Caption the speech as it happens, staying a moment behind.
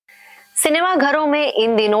Cinema घरों में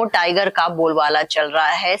इन दिनों टाइगर का बोलबाला चल रहा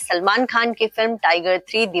है। सलमान खान की फिल्म टाइगर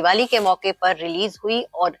 3 दिवाली के मौके पर रिलीज हुई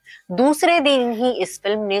और दूसरे दिन ही इस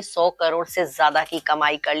फिल्म ने 100 करोड़ से ज्यादा की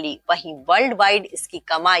कमाई कर ली। वहीं वर्ल्ड वाइड इसकी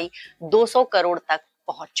कमाई 200 करोड़ तक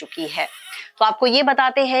पहुंच चुकी है। तो आपको ये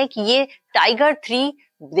बताते हैं कि ये टाइगर 3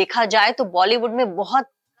 देखा जाए तो बॉलीवुड में बहुत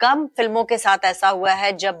कम फिल्मों के साथ ऐसा हुआ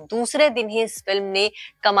है जब दूसरे दिन ही इस फिल्म ने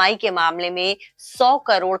कमाई के मामले में 100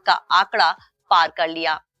 करोड़ का आंकड़ा पार कर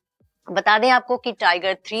लिया। बता दें आपको कि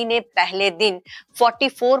टाइगर 3 ने पहले दिन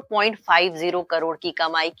 44.50 करोड़ की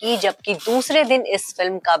कमाई की, जबकि दूसरे दिन इस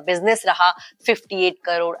फिल्म का बिजनेस रहा 58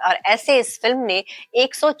 करोड़ और ऐसे इस फिल्म ने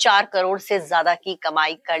 104 करोड़ से ज्यादा की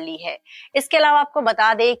कमाई कर ली है। इसके अलावा आपको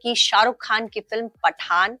बता दें कि शाहरुख खान की फिल्म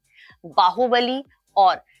पठान, बाहुबली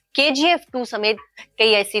और KGF 2 समेत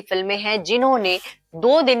कई ऐसी फिल्में हैं जिन्होंने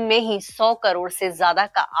 2 दिन में ही 100 करोड़ से ज्यादा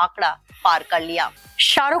का आंकड़ा पार कर लिया।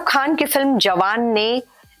 शाहरुख खान की फिल्म जवान ने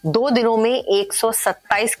 2 दिनों में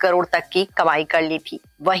 127 करोड़ तक की कमाई कर ली थी।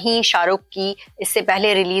 वहीं शाहरुख की इससे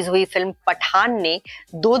पहले रिलीज हुई फिल्म पठान ने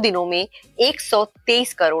 2 दिनों में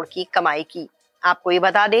 123 करोड़ की कमाई की। आपको ये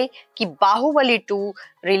बता दें कि बाहुबली 2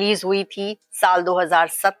 रिलीज हुई थी साल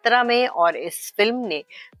 2017 में और इस फिल्म ने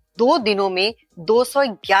 2 दिनों में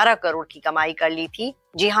 211 करोड़ की कमाई कर ली थी।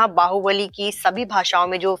 जी हाँ, बाहुबली की सभी भाषाओं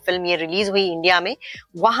में जो फिल्म ये रिलीज हुई इंडिया में,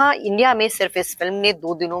 वहां इंडिया में सिर्फ इस फिल्म ने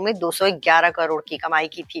 2 दिनों में 211 करोड़ की कमाई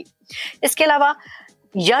की थी। इसके अलावा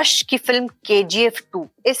यश की फिल्म KGF 2,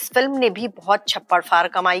 इस फिल्म ने भी बहुत छप्पड़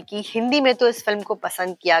कमाई की। हिंदी में तो इस फिल्म को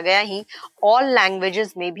पसंद किया गया ही, ऑल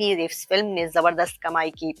लैंग्वेजेस में भी इस फिल्म ने जबरदस्त कमाई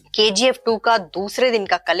की। KGF 2 का दूसरे दिन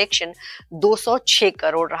का कलेक्शन 206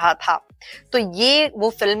 करोड़ रहा था। तो ये वो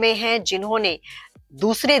फिल्में हैं जिन्होंने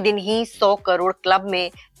दूसरे दिन ही 100 करोड़ क्लब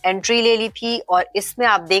में एंट्री ले ली थी और इसमें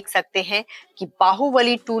आप देख सकते हैं कि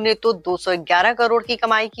बाहुबली 2 ने तो 211 करोड़ की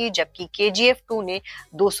कमाई की, जबकि KGF 2 ने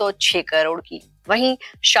 206 करोड़ की। वहीं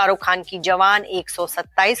शाहरुख खान की जवान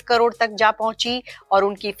 127 करोड़ तक जा पहुंची और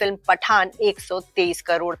उनकी फिल्म पठान 123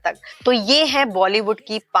 करोड़ तक। तो ये है बॉलीवुड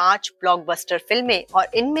की 5 ब्लॉकबस्टर फिल्में और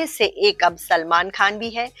इनमें से एक अब सलमान खान भी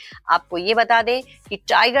है। आपको ये बता दें कि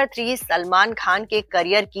टाइगर 3 सलमान खान के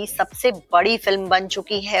करियर की सबसे बड़ी फिल्म बन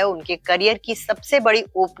चुकी है। उनके करियर की सबसे बड़ी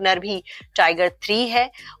ओपनर भी टाइगर 3 है।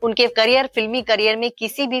 उनके फिल्मी करियर में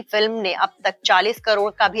किसी भी फिल्म ने अब तक 40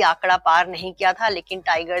 करोड़ का भी आंकड़ा पार नहीं किया था, लेकिन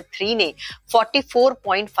टाइगर 3 ने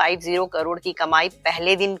 44.50 करोड़ की कमाई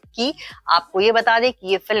पहले दिन की। आपको ये बता दें कि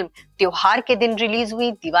ये फिल्म त्योहार के दिन रिलीज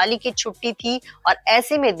हुई, दिवाली की छुट्टी थी और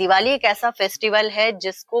ऐसे में दिवाली एक ऐसा फेस्टिवल है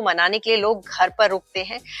जिसको मनाने के लिए लोग घर पर रुकते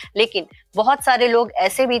हैं, लेकिन बहुत सारे लोग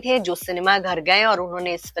ऐसे भी थे जो सिनेमा घर गए और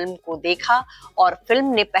उन्होंने इस फिल्म को देखा और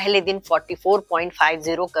फिल्म ने पहले दिन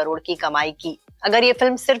 44.50 करोड़ की कमाई की। अगर ये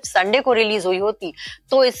फिल्म सिर्फ संडे को रिलीज हुई होती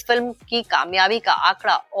तो इस फिल्म की कामयाबी का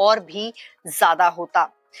आंकड़ा और भी ज्यादा होता।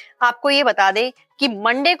 आपको ये बता दें कि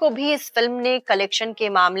मंडे को भी इस फिल्म ने कलेक्शन के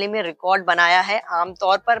मामले में रिकॉर्ड बनाया है।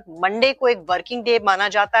 आमतौर पर मंडे को एक वर्किंग डे माना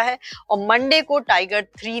जाता है और मंडे को टाइगर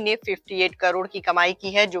 3 ने 58 करोड़ की कमाई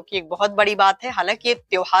की है, जो कि एक बहुत बड़ी बात है। हालांकि ये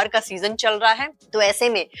त्योहार का सीजन चल रहा है, तो ऐसे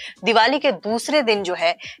में दिवाली के दूसरे दिन जो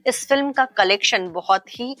है इस फिल्म का कलेक्शन बहुत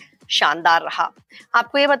ही शानदार रहा।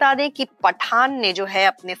 आपको ये बता दें कि पठान ने जो है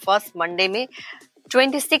अपने फर्स्ट मंडे में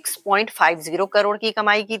 26.50 करोड़ की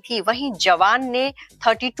कमाई की थी। वहीं जवान ने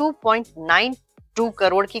 32.92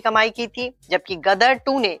 करोड़ की कमाई की थी, जबकि गदर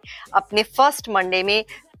 2 ने अपने फर्स्ट मंडे में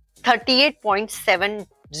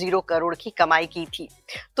 38.70 करोड़ की कमाई की थी।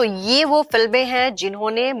 तो ये वो फिल्में हैं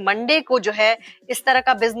जिन्होंने मंडे को जो है इस तरह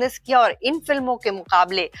का बिजनेस किया और इन फिल्मों के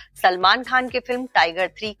मुकाबले सलमान खान की फिल्म टाइगर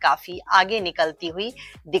 3 काफी आगे निकलती हुई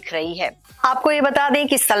दिख रही है। आपको ये बता दें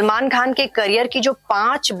कि सलमान खान के करियर की जो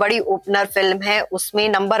 5 बड़ी ओपनर फिल्म है उसमें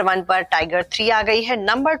नंबर 1 पर टाइगर 3 आ गई है,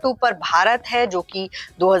 नंबर 2 पर भारत है जो कि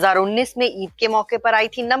 2019 में ईद के मौके पर आई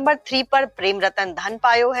थी, नंबर 3 पर प्रेम रतन धन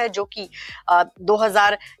पायो है जो कि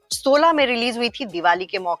 2016 में रिलीज हुई थी दिवाली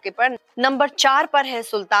के मौके पर, नंबर 4 पर है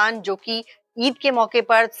सुल्तान जो कि ईद के मौके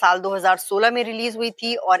पर साल 2016 में रिलीज हुई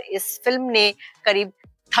थी और इस फिल्म ने करीब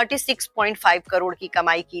 36.5 करोड़ की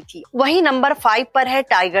कमाई की थी। वहीं नंबर 5 पर है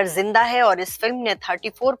टाइगर जिंदा है और इस फिल्म ने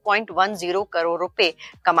 34.10 करोड़ रुपए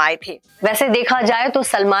कमाए थे। वैसे देखा जाए तो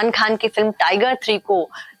सलमान खान की फिल्म टाइगर 3 को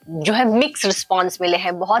जो है मिक्स रिस्पांस मिले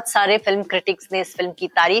हैं। बहुत सारे फिल्म क्रिटिक्स ने इस फिल्म की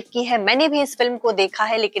तारीफ की है, मैंने भी इस फिल्म को देखा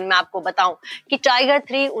है, लेकिन मैं आपको बताऊं कि टाइगर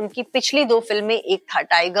 3 उनकी पिछली 2 फिल्में, एक था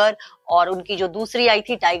टाइगर और उनकी जो दूसरी आई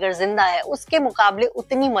थी टाइगर जिंदा है उसके मुकाबले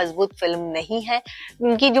उतनी मजबूत फिल्म नहीं है।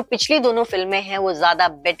 उनकी जो पिछली दोनों फिल्में हैं वो ज्यादा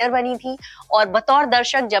बेटर बनी थी। और बतौर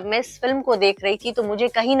दर्शक जब मैं इस फिल्म को देख रही थी तो मुझे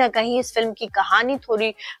कहीं ना कहीं इस फिल्म की कहानी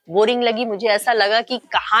थोड़ी बोरिंग लगी। मुझे ऐसा लगा कि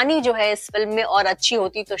कहानी जो है इस फिल्म में और अच्छी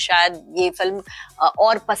होती तो शायद ये फिल्म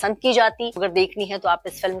और पसंद की जाती। अगर देखनी है तो आप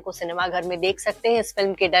इस फिल्म को सिनेमा घर में देख सकते हैं। इस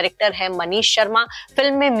फिल्म के डायरेक्टर हैं मनीष शर्मा।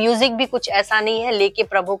 फिल्म में म्यूजिक भी कुछ ऐसा नहीं है, लेके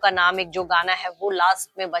प्रभु का नाम एक जो गाना है वो लास्ट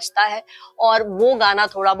में बजता है और वो गाना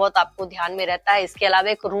थोड़ा बहुत आपको ध्यान में रहता है। इसके अलावा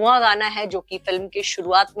एक रुआ गाना है जो कि फिल्म की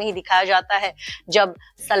शुरुआत में ही दिखाया जाता है जब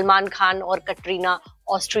सलमान खान और कटरीना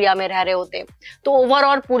ऑस्ट्रिया में रह रहे होते। तो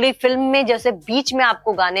ओवरऑल पूरी फिल्म में जैसे बीच में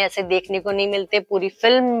आपको गाने ऐसे देखने को नहीं मिलते। पूरी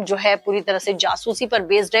फिल्म जो है पूरी तरह से जासूसी पर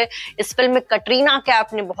बेस्ड है। इस फिल्म में कटरीना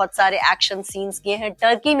कैफ ने बहुत सारे एक्शन सीन्स किए हैं।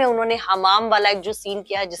 टर्की में उन्होंने हमाम वाला एक जो सीन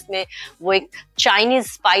किया है जिसमें वो एक चाइनीज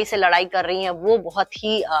स्पाई से लड़ाई कर रही है, वो बहुत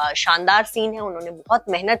ही शानदार सीन है। उन्होंने बहुत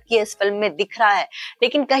मेहनत की है, इस फिल्म में दिख रहा है।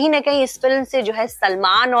 लेकिन कहीं ना कहीं इस फिल्म से जो है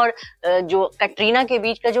सलमान और जो कटरीना के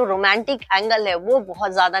बीच का जो रोमांटिक एंगल है वो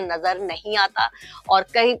बहुत ज्यादा नजर नहीं आता और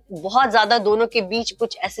कहीं बहुत ज्यादा दोनों के बीच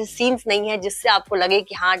कुछ ऐसे सीन्स नहीं है जिससे आपको लगे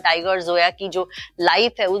कि हाँ टाइगर जोया की जो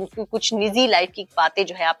लाइफ है उनकी कुछ निजी लाइफ की बातें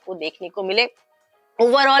जो है आपको देखने को मिले।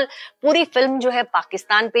 ओवरऑल पूरी फिल्म जो है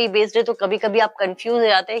पाकिस्तान पे ही बेस्ड है, तो कभी कभी आप कंफ्यूज हो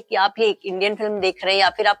जाते हैं कि आप ये एक इंडियन फिल्म देख रहे हैं या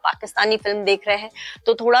फिर आप पाकिस्तानी फिल्म देख रहे हैं।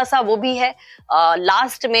 तो थोड़ा सा वो भी है।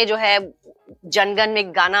 लास्ट में जो है जनगण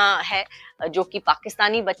में गाना है जो कि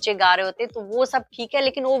पाकिस्तानी बच्चे गा रहे होते, तो वो सब ठीक है।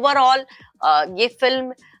 लेकिन ओवरऑल ये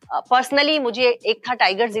फिल्म पर्सनली मुझे एक था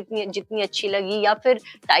टाइगर जितनी अच्छी लगी या फिर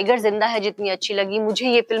टाइगर जिंदा है जितनी अच्छी लगी, मुझे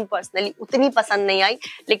ये फिल्म पर्सनली उतनी पसंद नहीं आई।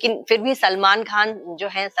 लेकिन फिर भी सलमान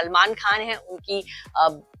खान है उनकी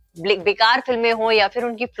बेकार फिल्में हो या फिर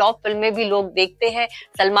उनकी फ्लॉप फिल्में भी लोग देखते हैं।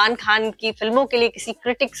 सलमान खान की फिल्मों के लिए किसी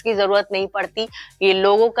क्रिटिक्स की जरूरत नहीं पड़ती। ये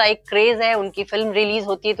लोगों का एक क्रेज है। उनकी फिल्म रिलीज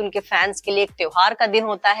होती है तो उनके फैंस के लिए एक त्योहार का दिन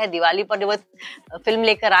होता है। दिवाली पर वो फिल्म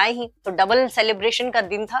लेकर आए ही तो डबल सेलिब्रेशन का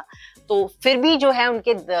दिन था। तो फिर भी जो है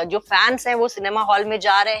उनके जो फैंस हैं वो सिनेमा हॉल में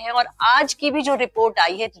जा रहे हैं। और आज की भी जो रिपोर्ट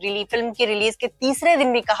आई है फिल्म की रिलीज के तीसरे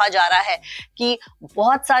दिन भी कहा जा रहा है कि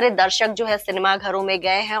बहुत सारे दर्शक जो है सिनेमा घरों में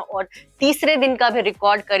गए हैं और तीसरे दिन का भी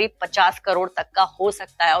रिकॉर्ड करीब 50 करोड़ तक का हो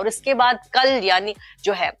सकता है। और इसके बाद कल यानी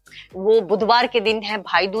जो है वो बुधवार के दिन है,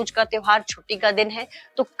 भाई दूज का त्योहार, छुट्टी का दिन है।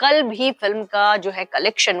 तो कल भी फिल्म का जो है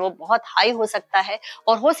कलेक्शन वो बहुत हाई हो सकता है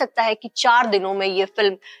और हो सकता है कि 4 दिनों में ये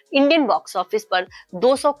फिल्म इंडियन बॉक्स ऑफिस पर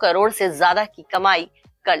 200 करोड़ से ज्यादा की कमाई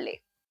कर ले।